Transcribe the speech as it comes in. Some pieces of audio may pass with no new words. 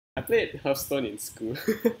I played Hearthstone in school.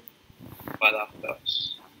 What after?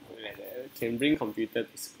 Can bring computer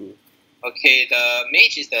to school. Okay, the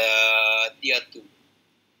mage is the tier 2.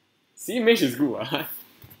 See, Mage is good, what?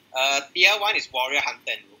 Tier 1 is warrior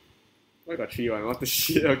hunter and rogue. Why got 3-1? What the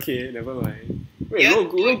shit? Okay, never mind. Wait, Yeah,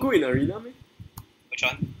 rogue good in arena, man? Which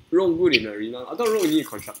one? Rogue good in arena? I thought rogue need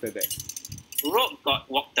constructor deck. Rogue got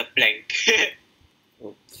walk the plank.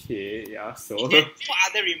 Okay, yeah, so. No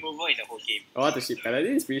other removal in the whole game. Oh, what the shit?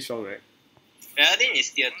 Paladin is pretty strong, right? Paladin is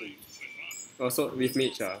tier 2. Also, with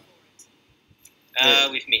Mage,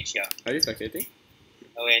 With mage, yeah. Are you spectating?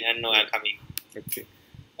 Oh, wait, no, I'm coming. Okay.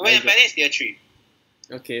 Oh, wait, Paladin is tier 3.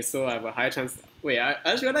 Okay, so I have a higher chance. Wait, I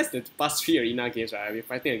just realized the past 3 arena games, right, I've been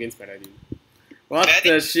fighting against Paladin. What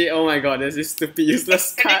Paladin? the shit? Oh my god, there's this stupid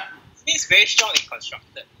useless card. He's very strong in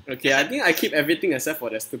constructed. Okay, I think I keep everything except for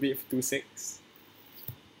the stupid 2-6.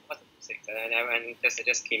 What's the 6? I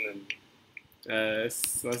just came in.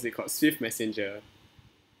 What's it called? Swift Messenger.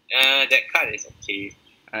 That card is okay.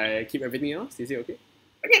 I keep everything else? Is it okay?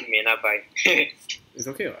 I get mana buy. It's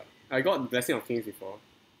okay, right? I got Blessing of Kings before.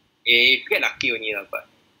 You get lucky only, but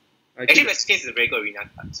actually, Blessing of Kings is a very good arena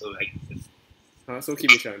card, so like. So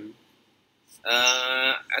keep which one?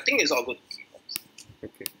 I think it's all good.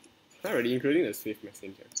 Okay. Not really, including the Swift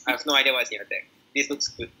Messenger. I have no idea what's in your deck. This looks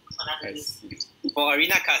good. I see. For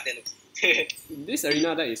arena cards, that looks good. This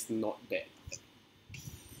arena deck is not bad.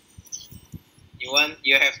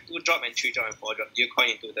 You have 2 drop and 3 drop and 4 drop. You coin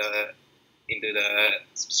into the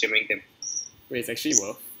shimmering them. Wait, it's actually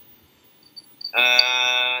worth.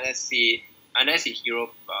 Let's see. Unless it's hero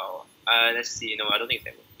power. Let's see. No, I don't think it's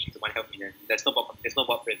that worth. Into 1 health minion. There's no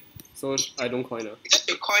bot print. So I don't coin now. Just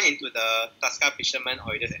you coin into the Tusker Fisherman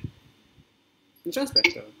or you just Which one's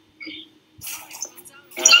better?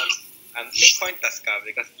 I'm take coin Tusker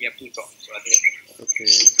because you have 2 drops, so I think that's better. Okay.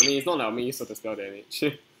 I mean, it's not like me, so the spell damage.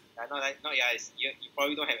 You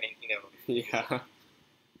probably don't have anything there. Yeah.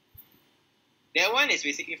 That one is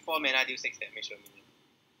basically 4 mana, deal 6 damage to a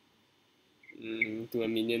minion. To a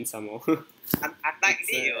minion some more.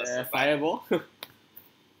 Unlikely also. Fireball?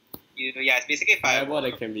 Yeah, it's basically Fireball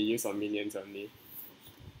that can be used on minions only.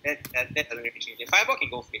 That doesn't really change it. Fireball can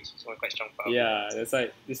go face, so quite strong power. Yeah, that's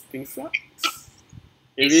why this thing sucks.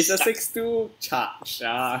 If it's a 6-2 charge,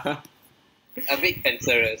 A bit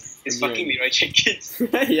cancerous. It's fucking Leroy Jenkins.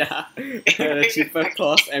 Yeah, the cheaper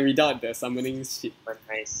cost and without the summoning shit. But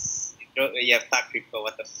nice. You have Dark Creeper,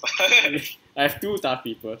 what the fuck? I have 2 Dark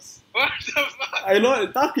Creepers. What the fuck? I know,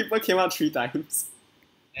 Dark Creeper came out 3 times.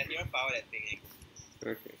 And you power that thing.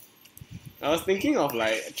 Okay. I was thinking of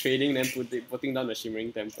like trading then putting down the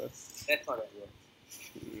Shimmering Tempest. That's not that well.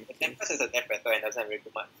 The Tempest is a death battle and doesn't really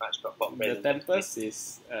do much drop. The Tempest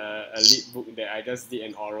is a lead book that I just did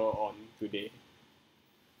an oral on today.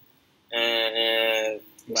 By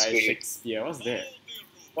Shakespeare. What's that?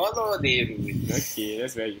 Follow the rules. Okay,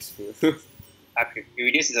 that's very useful. You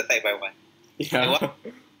reduce his attack by 1. Yeah.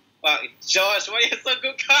 Wow, Josh, why you so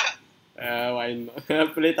good card? Why not?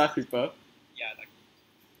 Play Dark Creeper. Yeah,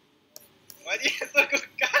 why do you have so good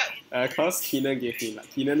card? Cause Keenan gave me, like,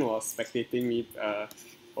 Keenan was spectating me, I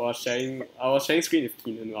was sharing screen with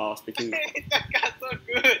Keenan while I was picking. That card's so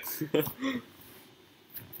good.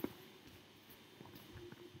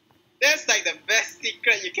 That's like the best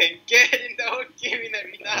secret you can get in the whole game in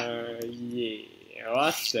arena. Yeah.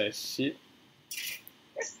 What the shit?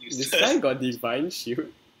 That's This useless. guy got Divine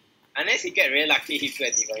Shield. Unless he get really lucky, he could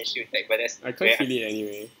have Divine Shield tag, but that's I can't feel it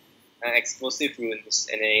anyway. Explosive runes,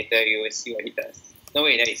 and then later you will see what he does. No,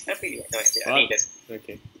 wait, that is not really. No, I think he does.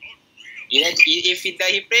 Okay. If he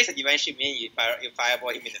plays a Divine Shield, meaning you fireball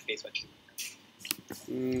him in the face for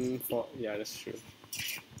 2. Yeah, that's true.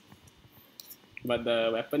 But the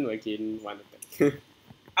weapon will gain 1 attack.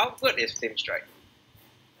 How good is Flame Strike?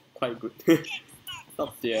 Quite good.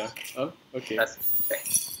 Top tier. Oh, okay. That's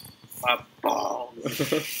bomb. You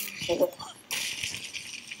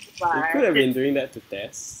could have been doing that to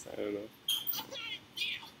test. I don't know.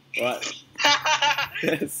 What?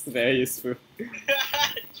 That's very useful.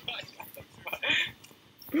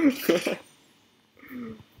 You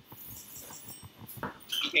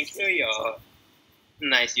can kill your...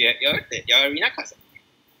 Nice, you have your arena cards.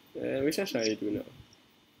 Which one should I do now?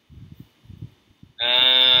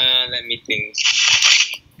 Let me think.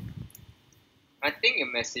 I think a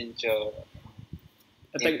messenger.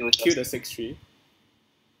 Attack, kill the 6-3.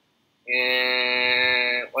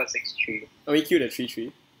 What 6-3? I mean, kill the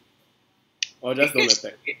 3-3. Or just don't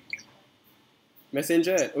attack.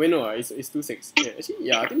 Messenger. Wait, no, it's 2-6. Yeah, actually,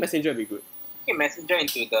 yeah, I think Messenger will be good. You can messenger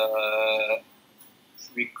into the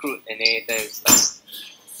recruit and then there's like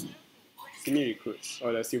Simi recruit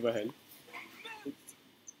or the silver hand.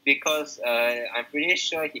 Because I'm pretty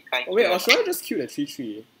sure he can't Oh wait, kill or should I just kill the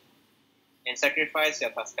 3/3? and sacrifice your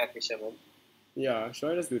Pascal Fisherman. Yeah,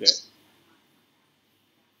 should I just do that?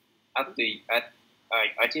 Up to you.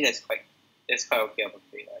 Actually, that's quite okay of a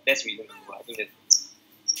play. That's reasonable. I think that's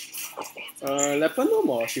Leopard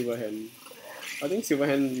or Silverhand? I think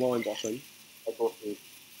Silverhand more important. I go for it.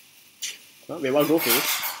 Huh? Wait, what, go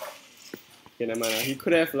first? Okay, never mind. He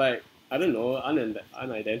could have, like, I don't know,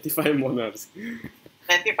 unidentified monarchs.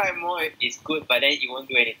 95 more is good, but then it won't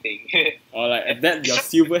do anything. Or like, at that, your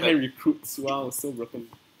Silverhand recruits. Wow, so broken.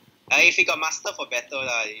 If he got Master for Battle,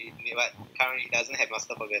 but currently it doesn't have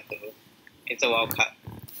Master for Battle. It's a wild card.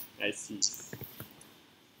 I see.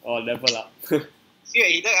 Or level up.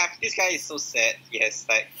 See, this guy is so sad. He has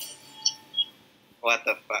like, what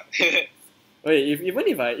the fuck? Wait,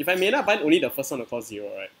 if I mana bind only the first one to cost 0,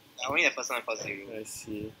 right? Only the first one cost 0. I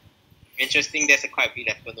see. Interesting, there's a quite big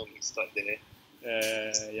level no installed there.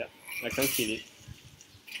 Yeah, I can't kill it.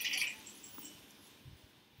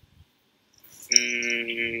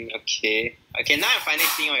 Okay. Okay, now I'm finally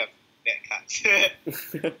seeing all your bad cards.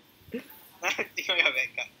 Now I'm seeing all your bad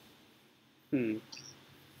cards.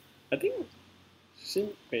 I think...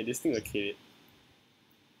 Wait, this thing will kill it.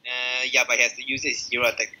 Yeah, but he has to use his 0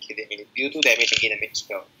 attack to kill it. Deal 2 damage and gain a mage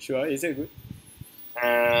spell. Sure, is it good?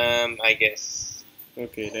 I guess.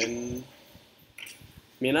 Okay, then...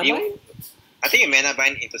 Mana You- bind? I think you mana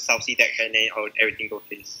bind into South Sea deck and then everything go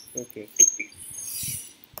face. Okay.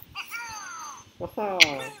 Haha.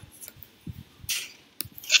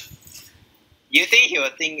 You think he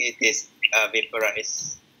will think it is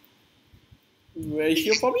vaporize? Well,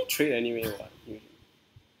 he'll probably trade anyway, what?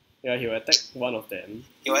 Yeah, he'll attack one of them.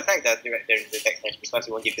 He will attack the deck slash because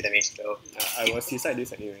he won't give you the mage spell. I will suicide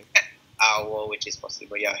this anyway. Owl, which is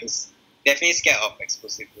possible. Yeah, he's definitely scared of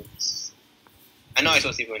explosive wounds. I know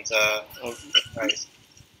explosive wounds. Vaporize.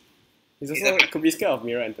 He's also could be scared of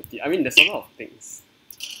mirror entity. I mean, there's a lot of things.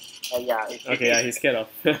 Yeah. Okay, yeah, he's scared of.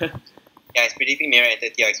 Yeah, it's predicting mirror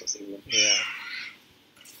entity or explosive wounds. Yeah.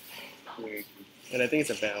 And I think it's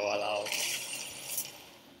a bad walao.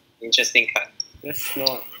 Interesting card. That's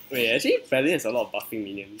not. Wait, actually, Paladin has a lot of buffing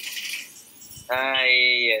minions.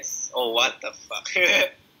 Yes. Oh, what the fuck?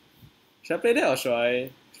 Should I play that or should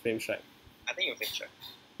I Flame Strike? I think you can try.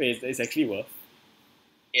 Wait, it's actually worth.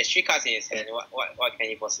 He has 3 cards in his hand. What can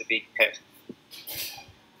he possibly have?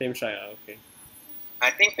 Flame Strike, okay.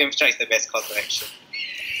 I think Flame Strike is the best call to action.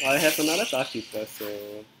 I have another Starkeeper, so.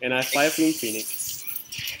 And I have Fire Flume Phoenix.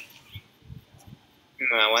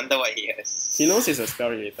 I wonder what he has. He knows it's a spell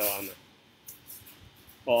related one.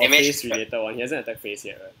 Or a face related one. He hasn't attacked face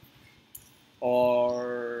yet, right?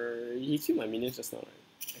 Or he killed my minions just now, right?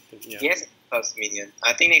 I think, yeah. He has a first minion.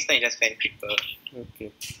 I think next time you just fan Creeper.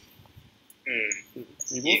 Okay.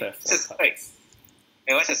 We Yeah, both have this 4 is cards.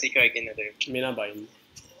 Wait, what's the secret again? Mana bind.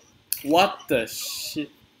 What the shit?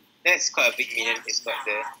 That's quite a big minion he's got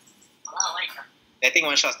there. I think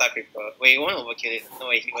one shot Star Creeper. Wait, you won't overkill it. No,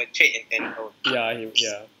 wait, he will trade intent. Oh. Yeah.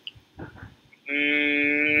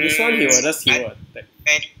 This one he will just heal attack.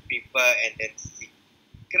 Fan Creeper and then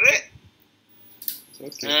secret.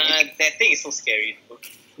 Okay. That thing is so scary though.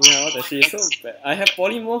 Yeah, what the shit, it's so bad. I have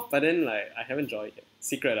polymorph, but then like I haven't joined it.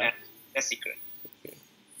 Secret, That's secret. Okay.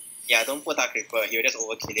 Yeah, don't put out Creeper. He'll just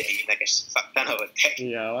overkill it and get like a fuck ton of attack.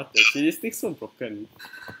 Yeah, what the shit, this thing's so broken.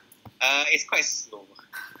 It's quite slow.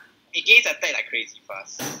 It gains attack like crazy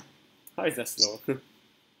fast. How is that slow?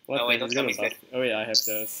 What Oh, wait, the don't tell me buff? Oh wait, I have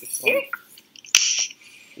the 6 one.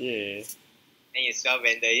 Yeah. And you spell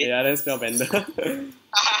bender it. Yeah, then spell bender.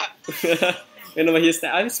 You know, but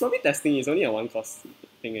I'm probably testing. It's only a 1 cost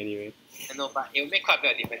thing anyway. No, but it will make quite a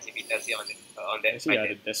bit of difference if he does it on that Actually, yeah,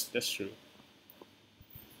 fight. that's true.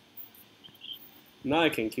 Now I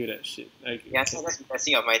can kill that shit. Yeah, so that's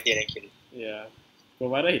blessing of Mighty and then kill it. Yeah.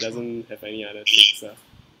 Provided he doesn't have any other tricks.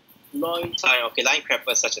 Long time. Okay, Line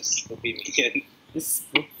Crapper is such a stupid minion. It's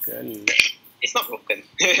broken. It's not broken.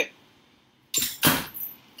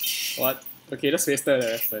 What? Okay, just wasted the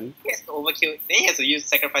weapon. He has to overkill. Then he has to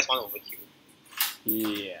sacrifice 1 overkill.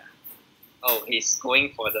 Yeah. Oh, he's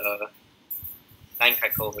going for the Line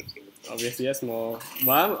Cracker overkill. Obviously, that's more.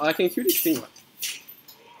 But I can kill this thing. What?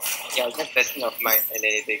 Yeah, just Blessing of Might and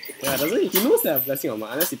then they kill it. Yeah, doesn't he knows that I have Blessing of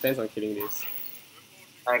Might, unless he plans on killing this.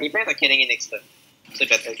 He plans on killing it next turn. So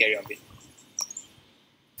better carry on it.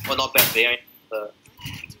 Oh, not bad. There.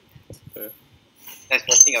 That's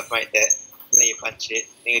Blessing of Might there. Then you punch it.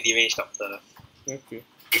 Then you derange Doctor. Okay.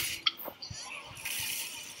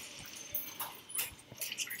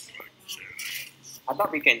 I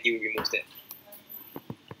thought we can remove that.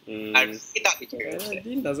 I really thought we can remove that.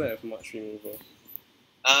 Dean doesn't have much removal.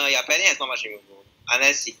 Yeah, Paladin has not much removal.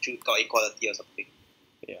 Unless he got equality or something.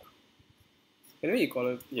 Yeah. Anyway,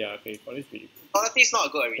 equality. Yeah, okay, equality is pretty good. Equality is not a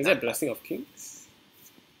good arena. Is that Blessing of Kings?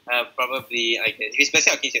 Probably, I guess. If it's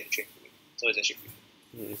Blessing of Kings, you have to train for it. So it's actually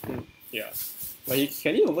good. Yeah. But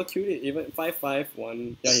can he overkill it? Even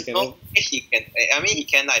 5/5/1. Yeah, he can. No, he can. I mean, he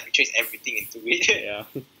can if he trades everything into it. Yeah.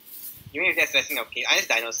 Even if that's Blessing of Kings. Unless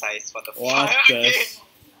Dino Size. What the What fuck? the?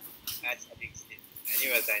 That's a big stick. I knew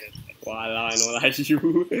it was Dino Size. Wow, I know like you.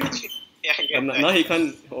 Yeah, And now he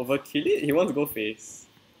can't overkill it. He wants to go face.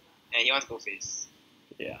 And he wants to go face.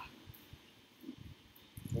 Yeah.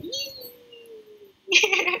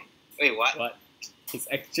 Wait, what? What? It's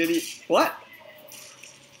actually what?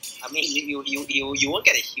 I mean, you won't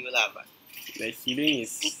get a heal lah, but The healing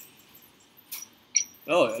is.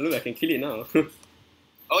 Oh, look! I can kill it now.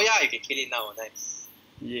 oh yeah, you can kill it now. Nice.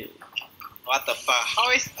 Yeah. What the fuck?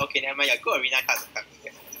 How is okay? Never mind. Yeah, good arena cards are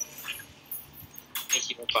coming. Make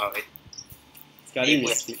hero power. Scully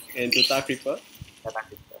Mystic and Tuta Creeper.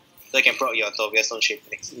 So you can proc your Stone Shape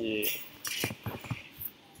next. Yeah.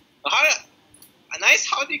 Nice.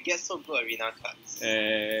 How do you get so good arena cards?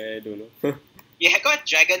 Don't know. You have got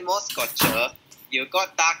Dragon Maw Scorcher. You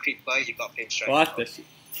got Dark Creeper. You got Flame Strike. What the shit?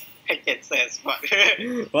 I cancel as fuck.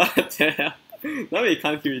 What the hell? Now we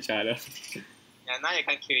can't kill each other. Yeah, now you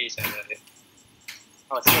can't kill each other.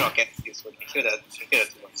 Oh, Spring Rocket is useful. You can kill the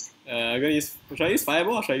two ones. I'm gonna use. Should I use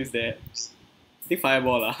Fireball or should I use that? I think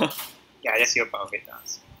Fireball lah. Yeah, just your power with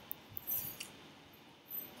us.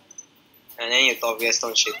 And then you Torvia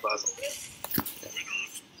Stone Shaper or something.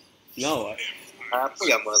 Now what? Put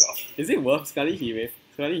your Murloc. Is it worth Scully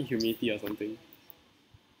Humidity or something?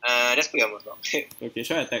 Just put your Murloc. Okay,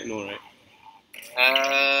 should I attack? No, right?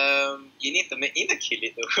 You need to kill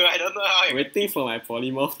it though. I don't know how. Waiting for my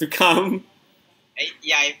Polymorph to come.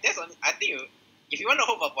 Yeah, if that's only, I think if you want to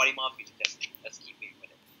hope for Polymorph, you just keep it for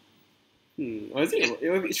that. Or is it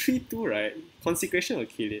will be 3/2, right? Consecration will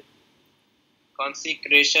kill it.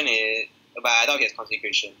 Consecration is, but I doubt he has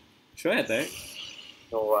Consecration. Should I attack?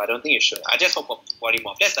 No, I don't think you should. I just hope for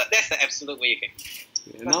Polymorph. That's the absolute way you can.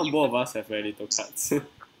 Yeah, now both of us have very little cards.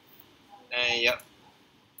 Yep.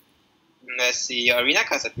 Let's see. Your arena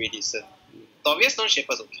cards are pretty decent. Torvia Stone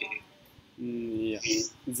Shaper's okay. Yeah.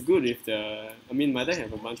 It's good if I mean, my deck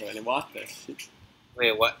have a bunch of them. What the shit?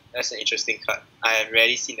 Wait, what? That's an interesting card. I have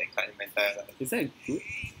rarely seen that card in my entire life. Is that good?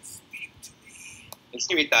 It's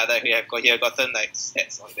still retarded. He have gotten like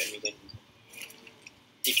stats on that.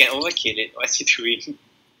 He can overkill it. What's he doing?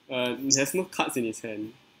 He has no cards in his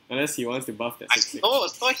hand. Unless he wants to buff that 6/6. I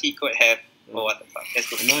thought he could have. Oh, what the fuck? That's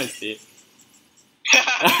good. Now it's dead.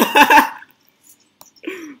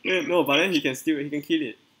 Wait, no, but then he can kill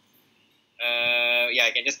it. Yeah,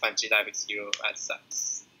 I can just punch it out with 0. That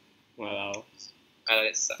sucks. Wow.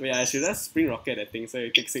 That sucks. Wait, I should just Spring Rocket that thing so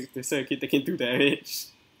you keep taking 2 damage.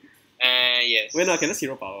 Yes. Wait, no, I can just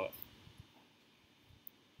hero power.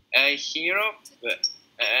 Hero?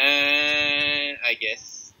 I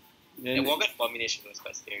guess. Then the Wargod Abomination was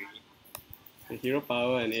quite scary. The hero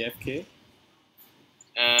power and AFK.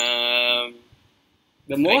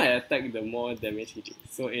 The more I attack, the more damage he did.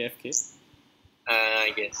 So AFK.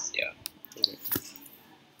 I guess, yeah. Okay.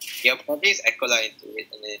 Yeah, probably use Acolyte into it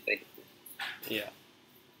and then attack it. Yeah.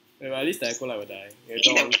 Well, at least the Acolyte will die. You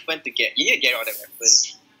need the weapon to get. You need to get out the weapon,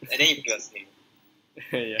 and then you put your snail.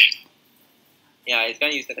 Yeah. Yeah, it's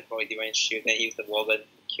gonna use the Deploy Divine Shield, then use the Wargod to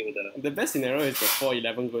kill the. The best scenario is the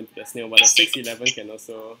 4/11 going to the snail, but the 6/11 can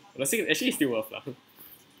also. The 6 actually is still worth lah.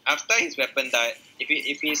 After his weapon died,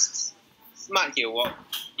 if he's smart, he'll walk.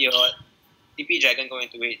 He'll TP Dragon go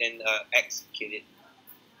into it, then X kill it.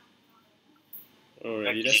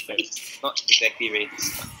 Alright, that's fair. It's not exactly ready to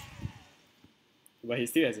start. But he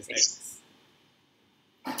still has his X.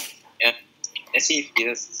 Yeah. Let's see if he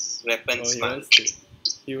does weapon smart.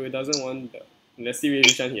 He doesn't want the. Let's see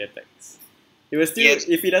which one he attacks. He will still. Yes.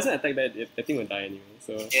 If he doesn't attack that, the thing will die anyway.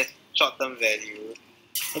 So. Yes, short term value.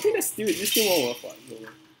 I think it's still more worth one. So.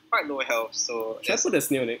 Quite low health, so. Should I put the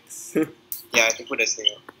snail next? Yeah, I can put the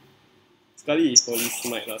snail. Scully is Holy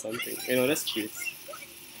Smite or something. No, that's Chris.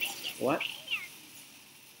 What?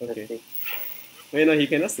 Okay. Wait, no, he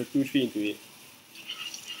can just 2/3 into it.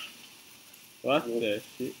 What the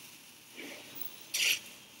shit?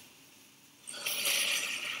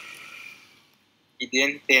 He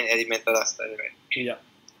didn't play an elemental last time, right? Yeah.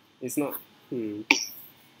 It's not.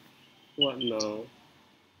 What now?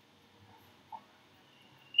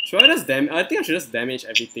 Should I just I think I should just damage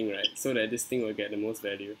everything, right? So that this thing will get the most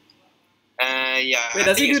value. Yeah. Wait,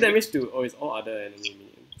 does it do damage to? Oh, it's all other enemy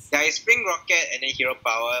minions. Yeah, it's Spring Rocket and then Hero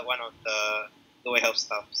Power, one of the lower health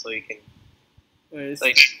stuff, so you can. Wait, so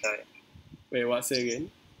you can die. Wait, what? Say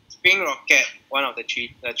again? Spring Rocket, one of the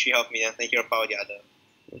three health minions, then Hero Power the other.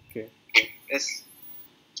 Okay.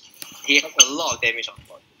 He has a lot of damage on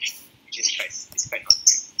board, which is quite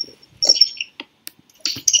nice.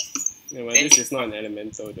 Yeah, but this is not an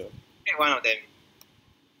elemental though. Trade one of them.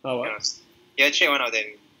 Oh, what? Yeah, trade one of them.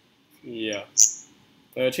 Yeah.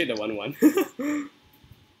 Trade the 1/1.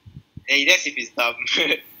 Hey, that's if he's dumb.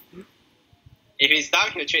 If he's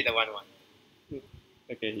dumb, he'll trade the 1/1.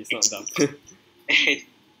 Okay, he's not dumb.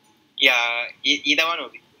 Yeah, either one will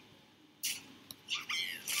be.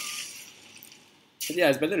 Yeah,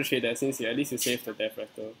 it's better to trade that since at least you save the death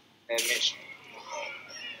rattle. Damage.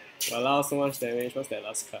 Allow so much damage. What's that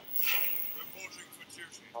last card?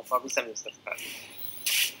 I'll probably some useless card.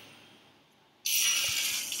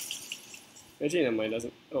 Actually, never mind,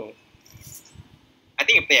 doesn't. Oh. I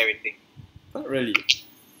think you play everything. Not really.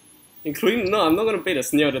 Including. No, I'm not gonna play the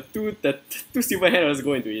snail. The two silver handlers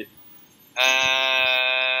go into it.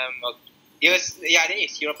 Yeah, then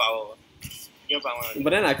it's Hero Power. Hero Power. But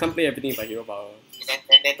then I can't play everything by Hero Power.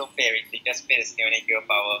 Then don't play everything. Just play the snail and then Hero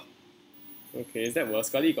Power. Okay, is that worse?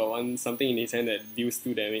 Scully got something in his hand that deals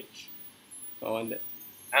 2 damage. I want that.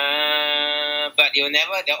 But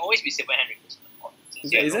there'll always be silver hand recruits on the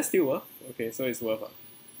board. Is that still worth? Okay, so it's worth.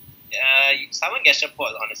 Summon Gesture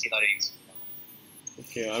Port honestly not really useful.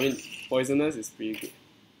 Okay, I mean poisonous is pretty good.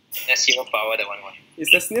 That's Hero Power, the 1/1. Is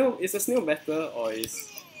the snail better or is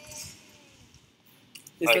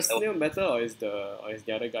the snail better or is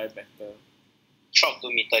the other guy better? Shock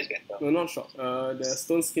 2 meter is better. No, not shock. The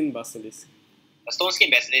stone skin basilisk. The Stone Skin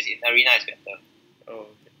Basilisk in Arena is better. Oh,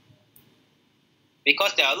 okay.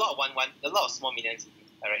 Because there are a lot of small minions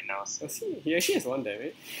right now. So. Oh, see, he actually has 1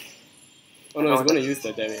 damage. Oh no, he's gonna use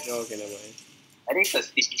the damage. Oh, okay, never mind. I think the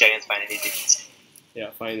Sleepy Giants finally did it. Yeah,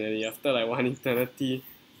 finally, after like 1 eternity.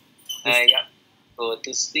 Yeah. Go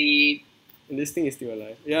to sleep. And this thing is still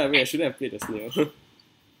alive. Yeah, I mean, I shouldn't have played the snail.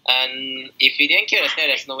 And if you didn't kill the snail,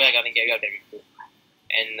 there's no way I'm gonna get rid of the recruit.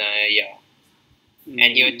 And yeah.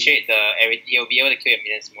 And he'll trade he'll be able to kill your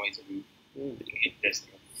minions more easily.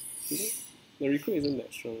 The recruit isn't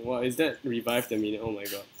that strong. Wow, is that revive the minion? Oh my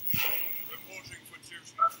god.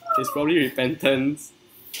 It's probably repentance.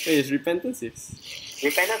 Hey, is repentance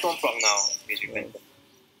Repentance won't proc now. It's repentance.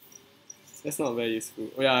 That's not very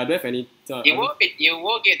useful. Oh yeah, I don't have any. You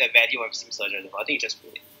will get the value of Steam Surgeon though. I think you just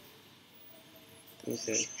put it.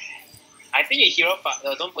 Okay. I think your hero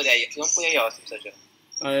don't put your Steam Surgeon.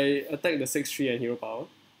 I attack the 6/3 and hero power.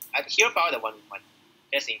 Hero Power the 1/1.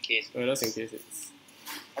 Just in case. Oh, just in case it's.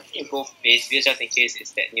 I think you go base just in case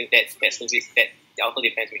it's that the auto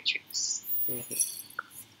defense matrix. Okay.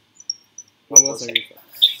 Almost every card.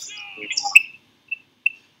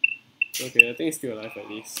 Okay, I think he's still alive at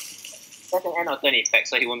least. That's an end of turn effect,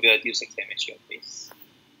 so he won't be able to do 6 damage to your face.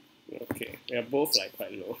 Okay, we are both like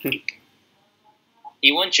quite low.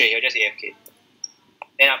 He won't trade, he'll just AFK.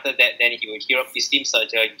 Then after that, then he will his Steam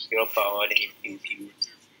Surger, Hero Power, then he'll heal.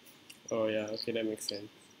 Oh yeah, okay, that makes sense.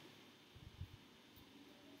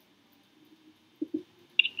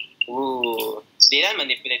 Ooh, they done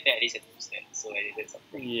manipulated at least a 2-step, so at least that's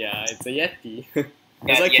something. Yeah, it's a Yeti.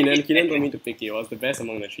 That's why Keenan told me to pick it. It was the best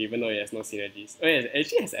among the 3, even though it has no synergies. Oh yeah, it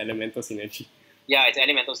actually has elemental synergy. Yeah, it's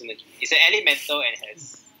elemental synergy. It's an elemental and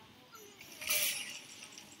has...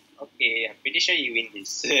 Okay, I'm pretty sure you win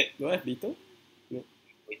this. Do I have lethal? No.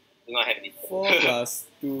 Wait, do not have lethal. 4 plus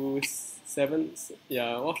 2, 7.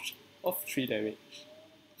 Yeah, off 3 damage.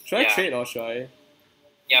 Should I trade or should I?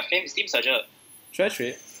 Yeah, Steam Surger. Should I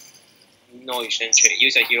trade? No, you shouldn't trade.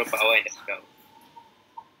 Use your Hero Power and the spell.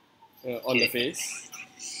 On the face?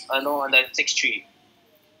 No, on the 6/3.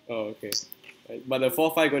 Oh, okay. But the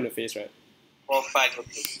 4/5 go in the face, right? 4/5 go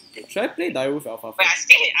to. Should I play Direwolf Alpha? But I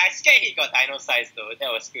scared he got Dino Size though.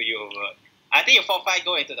 That will screw you over. I think you 4/5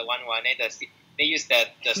 go into the 1/1, then they use the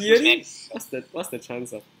really? What's the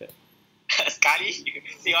chance of that? Scully,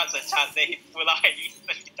 see what's the chance? Then he pull out and you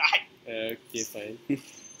instantly die. Okay, fine.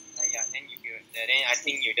 Yeah, then I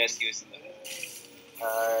think you just use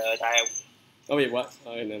Direwolf. Oh wait, what?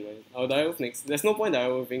 Oh, never mind. I'll Direwolf next. There's no point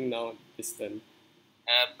Direwolfing now this turn.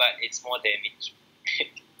 But it's more damage.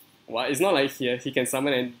 What? It's not like he can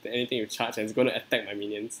summon anything with charge and it's going to attack my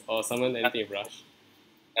minions or summon anything with rush.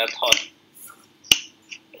 Taunt.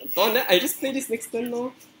 Taunt? I just play this next turn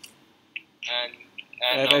now.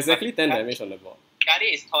 I have exactly 10 damage on the board. Scully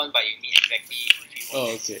is taunt, but you need exactly 3 more.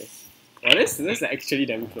 Oh, okay. Well, that's actually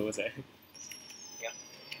damn close, eh? Yeah.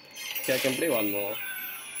 Okay, I can play one more. I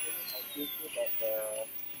give you that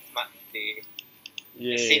smart play.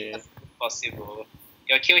 Yeah. The safest possible.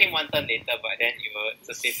 You'll kill him 1 turn later, but then it's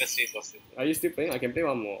the safest way possible. Are you still playing? I can play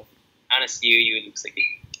one more. I want to see you lose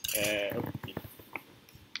again. Okay.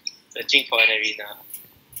 Searching for an arena.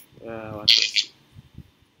 What's it?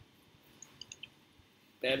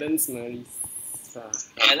 Balance Marisa.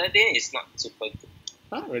 Paladin is not super good.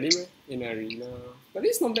 Huh? Really, man? In arena. But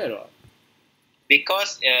it's not bad, right?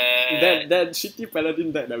 Because that shitty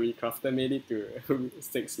Paladin deck that we crafted made it to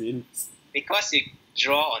 6 wins. Because you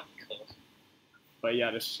draw on curve. But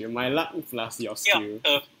yeah, that's true. My luck plus your skill. Yeah,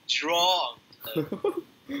 curve, draw on curve.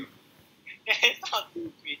 It's not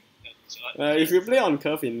too quick. If you play on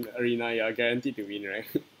curve in arena, you're guaranteed to win, right?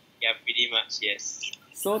 Yeah, pretty much, yes.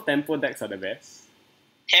 So tempo decks are the best?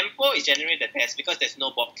 Tempo is generally the best because there's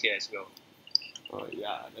no box here as well. Oh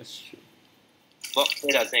yeah, that's true. Box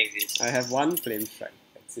here doesn't exist. I have one flame strike,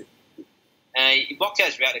 that's it. Box here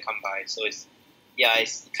is rare to come by, so it's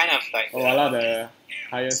kind of like the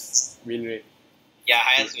highest win rate yeah,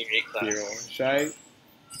 highest win rate class. hero. Should I?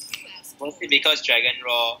 Mostly because Dragon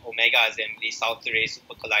Raw, Omega Assembly, Salteray,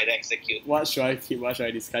 Super Collider, Execute. What should I keep? What should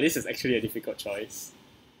I discard? This is actually a difficult choice.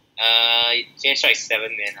 Change strike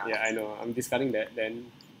 7 mana. Yeah, I know. I'm discarding that.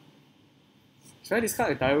 Then should I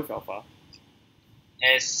discard a Direwolf Alpha?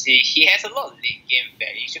 He has a lot of late game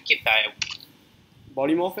value. You should keep Direwolf.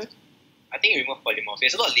 Polymorph it? I think you remove Polymorph.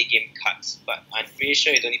 There's a lot of late game cards, but I'm pretty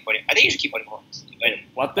sure you don't need Polymorph. I think you should keep Polymorph.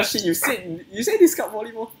 What the shit? You said discard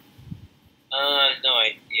Polymorph? No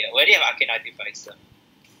idea. Where do you have Arcane Artificer?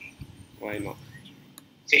 Why not?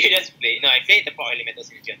 So you just play. No, I played the Proc Elemental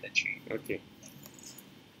Synergy on the tree. Okay.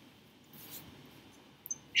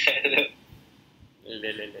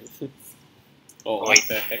 Oh, what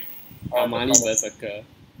the heck? Armani Berserker.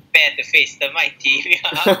 Prepare to face the mighty.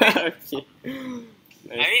 Okay.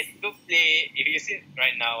 Nice. I mean, to play. If you see it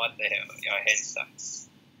right now, what the hell? Your hand sucks.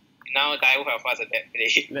 Now, Direwolf Alpha is a bad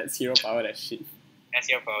play. Let's hero power that shit. That's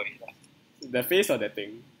your power. The face or that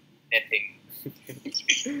thing? That thing.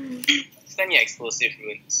 Send your explosive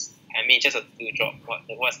runes. I mean, just a 2-drop.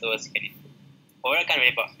 What's the worst you can do? Aura can't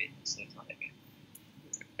really buff it, so it's not that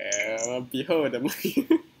bad. Behold the mighty.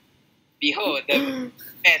 Behold, the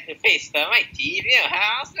prepare to face the mighty real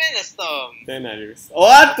house Storm. Then I lose.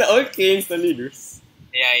 What? Okay, instantly lose.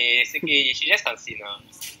 Yeah, it's okay. You should just concede now.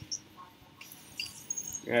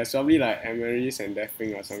 Yeah, it's probably like Emery's and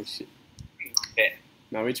Deathwing or some shit. Bad.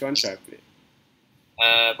 Now, which one should I play?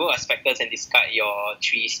 Both are Spectres and discard your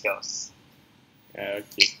 3 spells.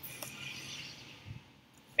 Okay.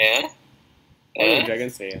 Yeah? Oh, Dragon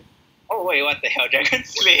Slayer. Oh, wait, what the hell? Dragon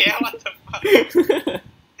Slayer? What the fuck?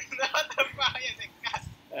 What the fuck is that card?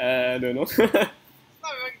 I don't know. It's not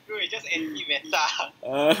even good, it's just anti-meta.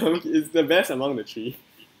 It's the best among the 3.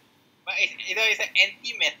 But it's an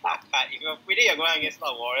anti-meta card. If you're pretty you're going against a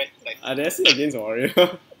lot of warriors, it's like... That's it against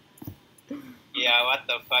Warrior. Yeah, what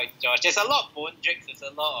the fuck, Josh? There's a lot of Bone Drakes, there's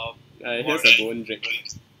a lot of... Here's a Bone Drake.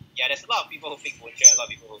 Yeah, there's a lot of people who pick Bone Drake, a lot of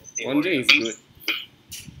people who pick Bone Drake is good.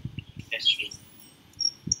 That's true.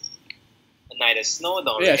 Nah, the Snow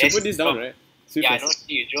down. Yeah, I should put this down, right? Yeah, I know,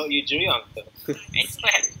 you drew it on turf. And you still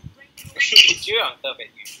had... you drew it on turf at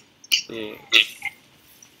you. Yeah.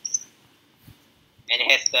 And it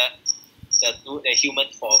has the human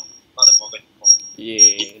form, not the Morgan form.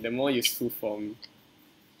 Yeah, the more useful form.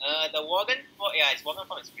 The Worgen form, yeah, its Worgen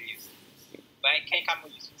form is pretty useful. But it can come more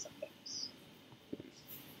useful sometimes.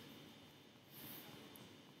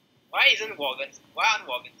 Why aren't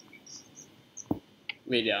Worgens used?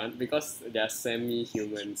 Wait, they aren't, because they're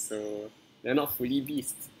semi-human, so they're not fully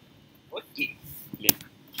beasts. Okay. Yeah.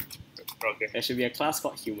 Progress. There should be a class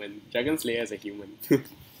called human. Dragon Slayer is a human.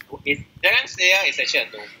 Dragon Slayer is actually a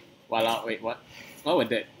gnome. Wow, wait, what? What was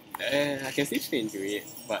that? I can still change into it,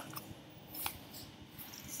 but...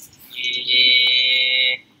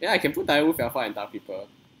 Yeah, I can put Direwolf Alpha and Dark Reaper.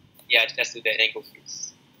 Yeah, just do that, then go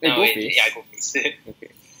face. Wait, go face? Yeah, go face.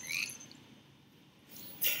 Okay.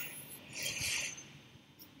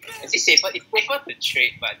 It's safer to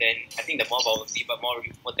trade, but then I think the more bouncy but more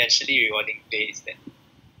potentially rewarding play is that.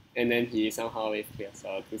 And then he somehow wave clears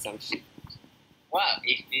or do some shit. Wow,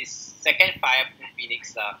 if this second Fireproof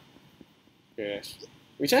Phoenix Gosh.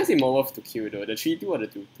 Which one is it more worth to kill though? The 3-2 or the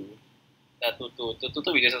 2-2? the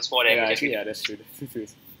 2-2 reduces 4 damage. Yeah, actually, yeah, that's true. The 2-2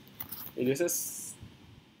 it reduces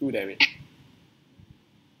 2 damage.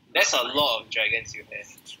 That's a lot of dragons you have.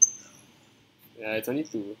 Yeah, it's only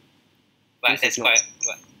 2. But that's quite.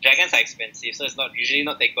 But dragons are expensive, so it's not usually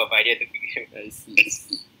not take off idea to pick them. I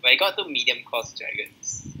see. But you got 2 medium cost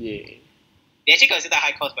dragons. Yeah. They actually consider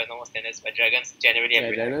high cost by normal standards, but dragons generally have.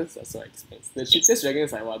 Yeah, dragons are so expensive. The cheapest dragon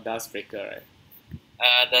is like what, Dustbreaker, right?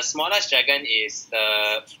 The smallest dragon is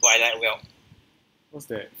the Twilight Whelp. What's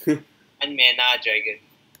that? And mana dragon.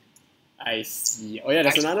 I see. Oh yeah,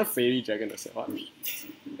 there's another fairy dragon also. What?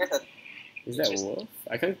 That's a Is that worth?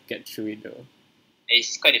 I can't get through it though.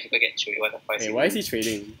 It's quite difficult to get through. What the fuck? Hey, why is he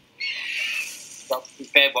trading?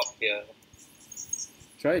 Prepare box here.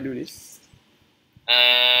 Should I do this?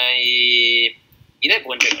 Either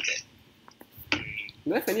Bone Drake or that.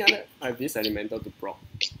 Do I have any other? I have this elemental to proc.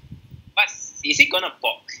 But is he gonna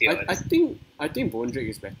box here? I think Bone Drake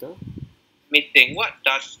is better. Let me think. What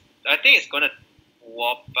does I think it's gonna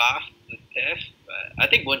war buff to death, but I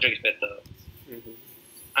think Bone Drake is better. Mm-hmm.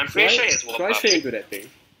 I'm pretty sure it's war buff. Should I trade into that thing?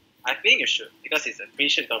 I think you should, because it's a pretty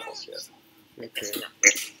sure it's gonna box here. Okay.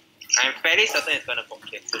 I'm fairly certain it's gonna box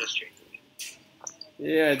here, so just trade to it.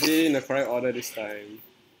 Yeah, I did it in the correct order this time.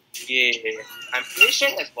 Yeah, I'm pretty sure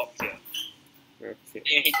it's box here. Okay.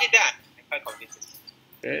 Yeah, he did that. I'm quite convinced.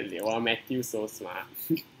 Really? Wow, Matthew's so smart.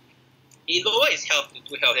 He lowered his health to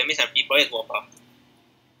 2 health, that means I'm deploying his war buff.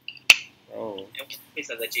 Oh. It's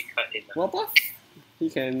a legit card in War buff? He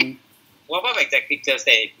can... War buff exactly clears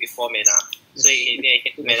that with 4 mana. So he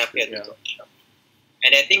can 2 mana clear the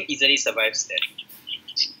and that thing easily survives that.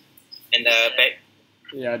 And the back...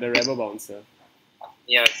 Yeah, the Rebel Bouncer.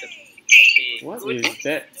 Yeah, it's okay. What is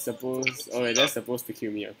that supposed... Oh, wait, that's supposed to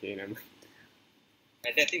kill me. Okay, never mind.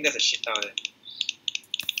 And that thing does a shit ton of it.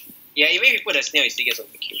 Yeah, even if you put a snail, it still gets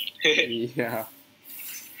overkill. Yeah.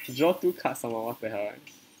 Draw 2 cards somehow, what the hell?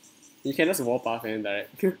 You can just warpath and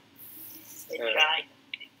direct. Wait,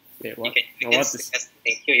 what? You can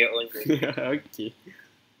kill your own dude. Okay.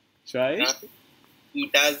 Try? He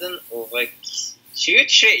doesn't over... Should you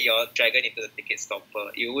trade your dragon into the ticket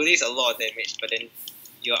stopper? You will release a lot of damage, but then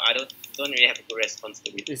I don't really have a good response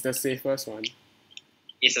to it. It's the safest one.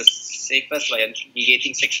 It's the safest, like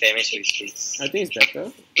negating 6 damage to his face. I think it's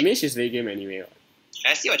better. Mage is late game anyway. What?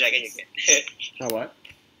 Let's see what dragon you get. What?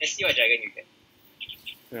 Let's see what dragon you get.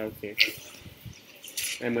 Okay.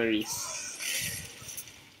 Emeries.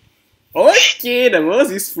 Okay, the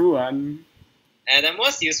most useful one. The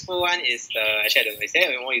most useful one is the... Actually, I don't know. Is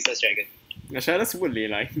there a more useless dragon? Actually, let's put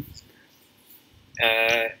Leyline.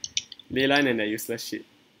 Leyline and the useless shit.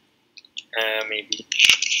 Maybe.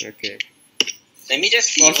 Okay. Let me just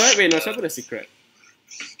see. Oh, should I put a secret?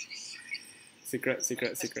 Secret.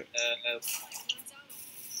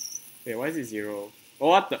 Wait, why is it 0? Oh,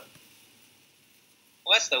 what the?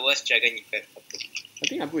 What's the worst dragon you can put? I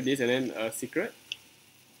think I put this and then a secret.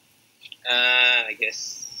 I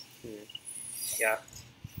guess. Yeah.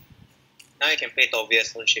 Now you can play Tovia,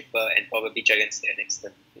 Stone Shaper, and probably Dragon Slayer next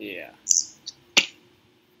turn. Yeah.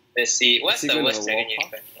 Let's see. What's the worst dragon you can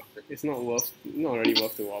put? It's not really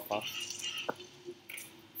worth the warpath.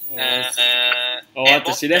 What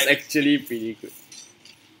the shit, that's actually pretty good.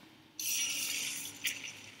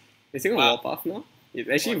 Is it going to warpath now? It's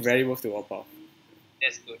actually very worth the warpath.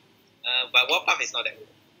 That's good. But warpath is not that good.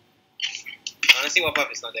 Honestly,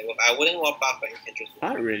 warpath is not that worth. I wouldn't warpath, but you can choose.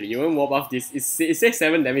 Not really. You won't warpath this. It says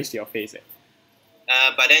 7 damage to your face.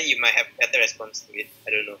 But then you might have better response to it. I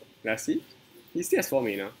don't know. Let's see. He still has 4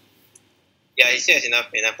 mana. Yeah, he still has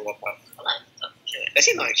enough mana for warpath. Does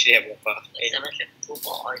he not actually have warpath?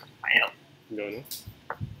 Don't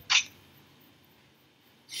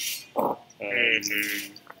know.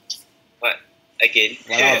 What? Again?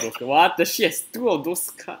 What? The shit has 2 of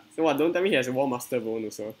those cards. What? Don't tell me he has War Master Bone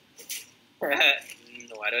also. No,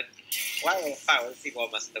 I don't. Why I want to see War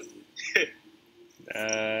Master Bone?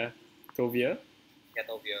 Tovia? Yeah,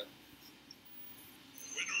 Tovia.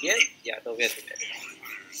 Yeah, Tovia is the best.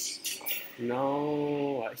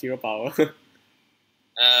 No, hero power. Do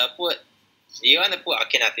you want to put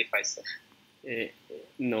Arcane Artificer?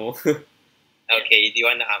 No. Okay, do you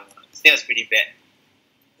want the armor? Snail's pretty bad.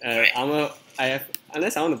 Armor, I have,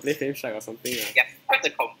 unless I want to play Flame Strike or something. Yeah, quite the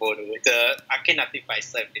combo though. The Arcane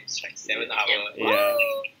Artificer and Flame Strike, 7 armor. Yeah.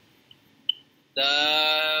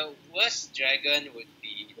 The worst dragon would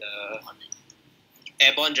be the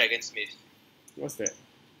Airborne Dragonsmith. What's that?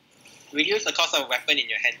 Reduce the cost of weapon in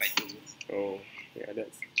your hand by 2. Oh, yeah,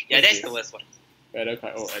 that's the worst one. Better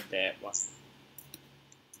quite. Oh, Adapt. What?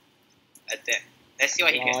 Adapt. Let's see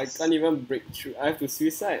what he gets. I can't even break through. I have to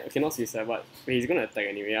suicide. Okay, not suicide, but he's gonna attack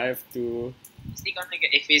anyway. I have to. Is he gonna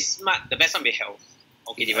get? If he's smart, the best one will be health.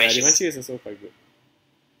 Okay, Divine Shield. Divine Shield is also quite good.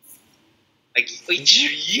 Like, wait,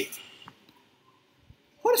 3?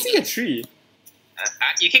 How does he get 3?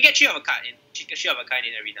 You can get 3 of a card in. You can 3 of a card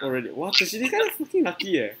in arena. Oh really? What? This guy is fucking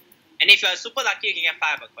lucky And if you are super lucky, you can get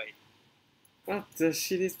 5 of a coin. What the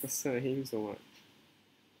shit? This person, I hate him so much.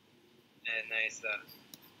 Nice.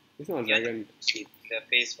 It's not a dragon. The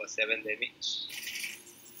face for 7 damage.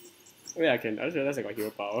 Oh yeah, I just realized I got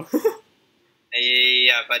hero power.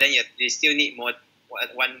 Yeah, but then you still need one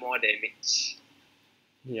more damage.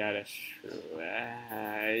 Yeah, that's true.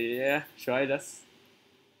 Yeah, should I just...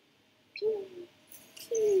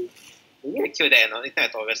 You need to kill that, no? Next time I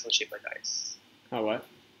thought Stone Shaper dies. How what?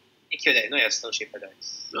 You kill that, no, your Stone Shaper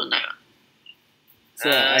dies. Don't die. So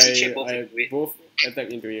I both attack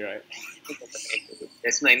into it, right?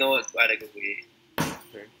 There's like no other good way.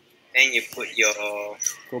 Okay. Then you put your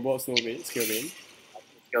Cobalt Snowbane, Skillbane.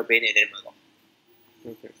 Bane and then Murloc.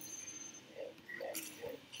 Okay.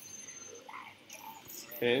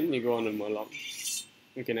 And you go on the Murloc.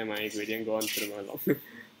 Okay, never mind, we didn't go on to the Murloc.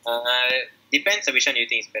 Depends on which one you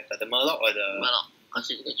think is better, the Murloc or the... Murloc, because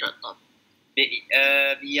you get your top.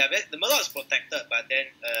 Yeah, the Murloc is protected, but then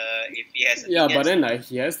if he has minions, but then like,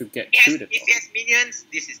 he has to get through the top. If he has minions,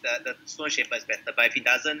 this is the Stone Shaper is better, but if he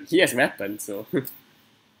doesn't... He has weapons, so...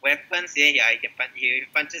 weapons, yeah, he can punch, if he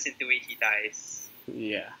punches into it, he dies.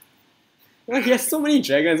 Yeah. Well, he has so many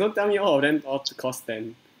dragons, don't tell me all of them all to cost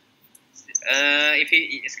 10. If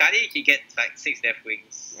he Skadi, he gets like 6 Death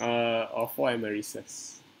Wings. Or 4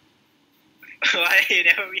 Amarysses. Why you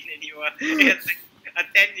never win anymore? It's like a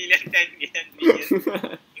 10 million.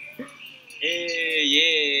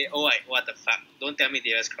 Yeah. Oh, what the fuck? Don't tell me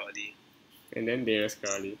Darius Crowley. And then Darius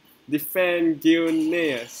Crowley. Defend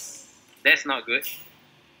Gilneas. That's not good.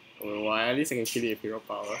 Oh, well, at least I can kill it with hero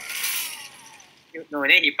power. No,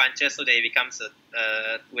 and then he punches so that it becomes a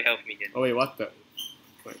 2 health minion. Oh wait, what the? Oh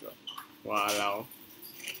my god. Wow.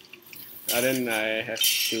 Then I have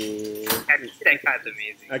to... That card's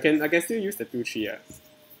amazing. I can still use the 2-3,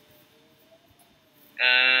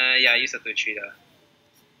 yeah, use the 2-3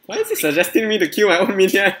 Why is he suggesting me to kill my own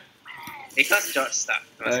minion? Because George Stark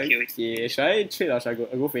must kill it. Okay, should I trade or should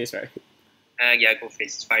I go face, right? Yeah, go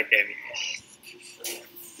face. 5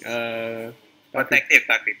 damage. Protective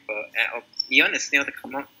Dark Reaper. You want the snail to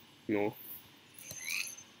come out? No.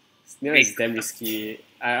 Snail is damn risky.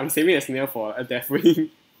 I'm saving a snail for a Deathwing.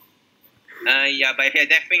 Yeah, but if you have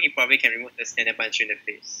Deathwing, he probably can remove the snail and punch you in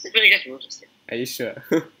the face. It's really just remove the snail. Are you sure?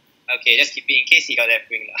 Okay, just keep it in case he got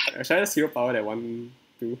Deathwing lah. Should I just hero power that 1,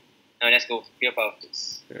 2? No, let's go. Hero power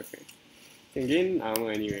first. Okay. Can gain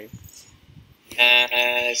armor anyway.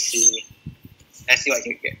 Let's see. Let's see what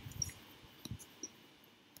you get.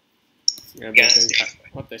 Yeah,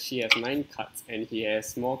 what the she has 9 cards and he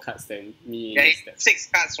has more cards than me. Yeah, 6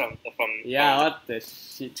 cards from yeah, what the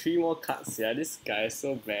shit, 3 more cards. Yeah, this guy is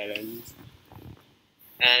so balanced.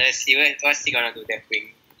 Let's see what's he gonna do.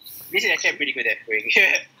 Deathwing. This is actually a pretty good Deathwing.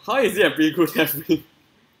 How is it a pretty good Deathwing?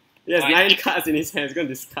 He has 9 cards in his hand. He's gonna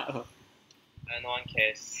discard her. No one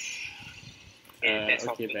cares.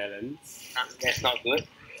 Okay, balance. That's not good.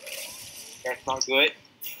 That's not good.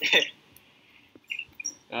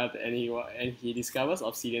 And he discovers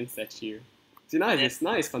Obsidian Statue. So now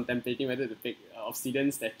he's contemplating whether to pick Obsidian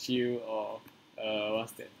Statue or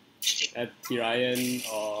what's that? Tyrion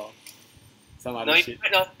or some other shit.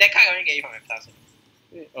 No, that card only get you from my class.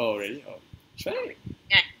 Oh really? Oh, should I?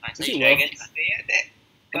 Yeah, Is it dragons.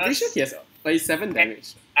 I'm pretty sure he has like 7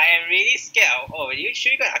 damage. I am really scared of. Oh, you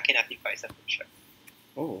should go Arcane Artificer for sure.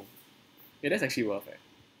 Oh, yeah, that's actually worth it.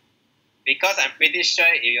 Because I'm pretty sure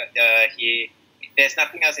there's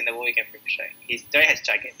nothing else in the world you can Flame Strike. He already has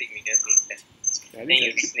gigantic minions in his hand. Then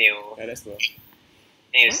you snail. Yeah, that's worth.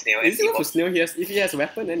 Then you snail. Is it worth to snail? If he has a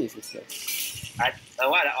weapon, then it's useless. What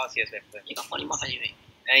are the odds he has weapon? You got polymorph anyway.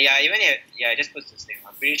 Yeah, even if just put to snail.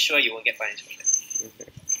 I'm pretty sure you won't get punished for that.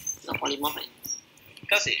 Okay. You got polymorph anyway.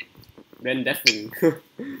 Because then Deathwing.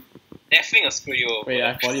 Deathwing will screw you over. Wait,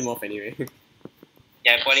 I have polymorph anyway.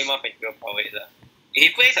 Yeah, polymorph and hero power is if he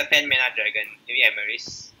plays a 10 mana dragon, maybe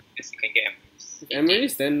Amarys, because you can get Amarys.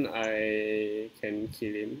 Amarys, then I can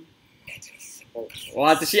kill him.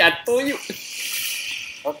 What the shit, I told you!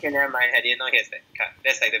 Okay, never mind, I didn't know he has that card.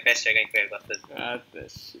 That's like the best dragon you could have gotten. What the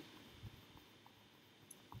shit.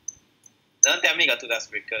 Don't tell me you got 2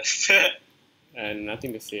 Dustbreakers. And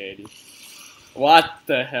nothing to say already. What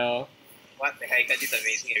the hell? What the hell, you got this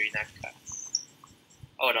amazing arena card.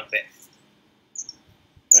 Oh, not bad.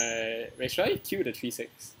 Wait, should I kill the 3/6?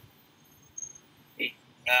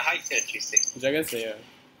 How you say a 3/6? Dragon Slayer.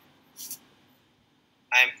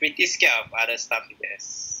 I'm pretty scared of other stuff he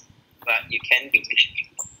has. But you can do it.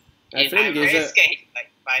 I'm very scared,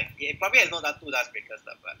 it probably has no 2 Dustbreakers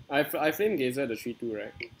stuff, but... I Flame Gazer the 3/2,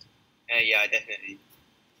 right? Yeah, definitely.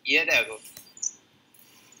 Yeah, there we go.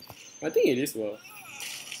 I think it is worth.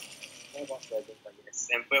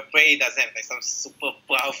 And Prey doesn't have like some super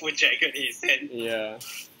powerful dragon in his hand. Yeah.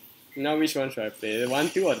 Now which one should I play? The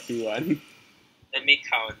 1/2 or the 2/1? Let me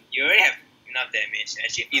count. You already have enough damage.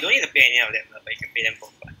 Actually, you don't need to pay any of them, but you can pay them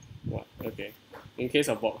both. What? Okay. In case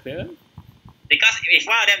of bulk clear? Because if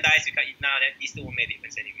one of them dies, you can eat now, then these 2 won't make a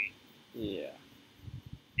difference anyway. Yeah.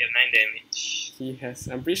 You have 9 damage. He has.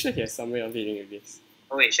 I'm pretty sure he has some way of dealing with this.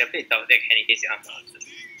 Oh wait, should I play Dark Deck hand in case you arm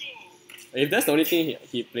If that's the only thing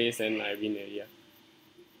he plays, then I win already. Yeah.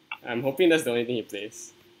 I'm hoping that's the only thing he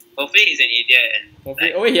plays. Hopefully he's an idiot and Hopefully,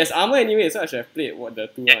 like, oh wait, he has armor anyway, so I should have played what the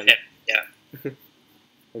 2-1. yeah.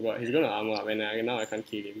 Oh god, he's gonna armor up, and now I can't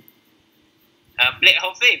kill him.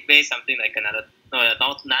 Hopefully he plays something like another turn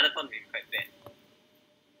will be quite bad.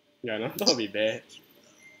 Yeah, no, that would be bad.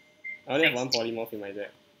 I only have one polymorph in my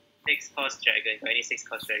deck. 6 cost dragon, any 6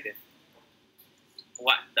 cost dragon.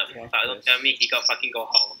 What the What fuck? Don't tell me he got fucking go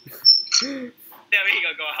how. Tell me he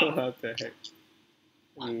got go how. What the heck?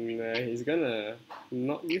 He's gonna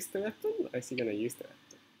not use the weapon? Or is he gonna use the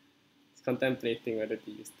weapon? He's contemplating whether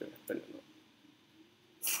to use the weapon or not.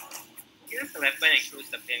 Use the weapon and close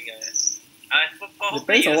the flame guys.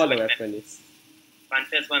 Depends on what the weapon is.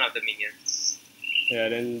 Punches one of the minions. Yeah,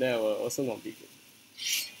 then that will also not be good.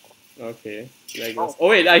 Okay, there goes. Oh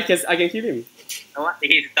wait, I can kill him. What?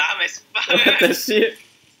 He's dumb as fuck. What the shit?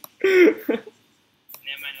 Never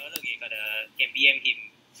mind, oh look, you can BM him.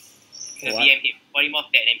 What? BM him.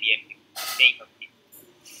 Polymorph that and BM him. Then you complete.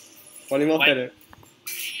 Polymorph What? that.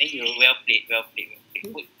 Then you well played.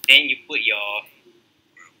 Then you put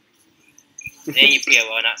your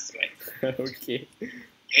walnuts, right? Okay.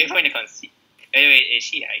 Wait for him to concede. Wait, is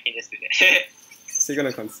she? I can just do that. Is he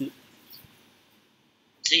gonna concede?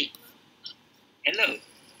 See, Hello.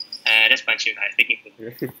 Just punch him. I'm taking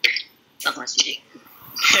food. not conceding.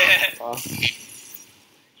 Wow.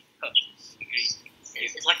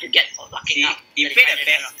 It's what you get for locking See, up. he played the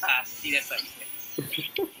best card. See, that's what he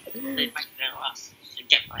said.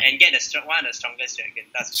 And get one of the strongest dragon.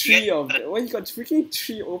 That's Three of them. Well, you got freaking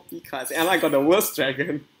 3 OP cards, and I got the worst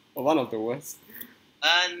dragon, or one of the worst.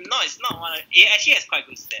 No, it's not one. It actually has quite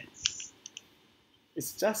good stats.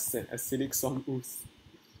 It's just an acidic swamp ooze.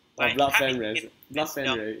 Or Like, blood can't fan be- razor. Blood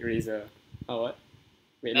fan razor. Oh what?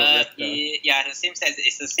 Wait, no, raptor. Yeah, the same stats.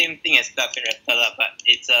 It's the same thing as Blood and Raptor, but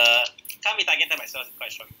it's can't be targeted by source. It's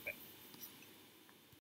quite strong.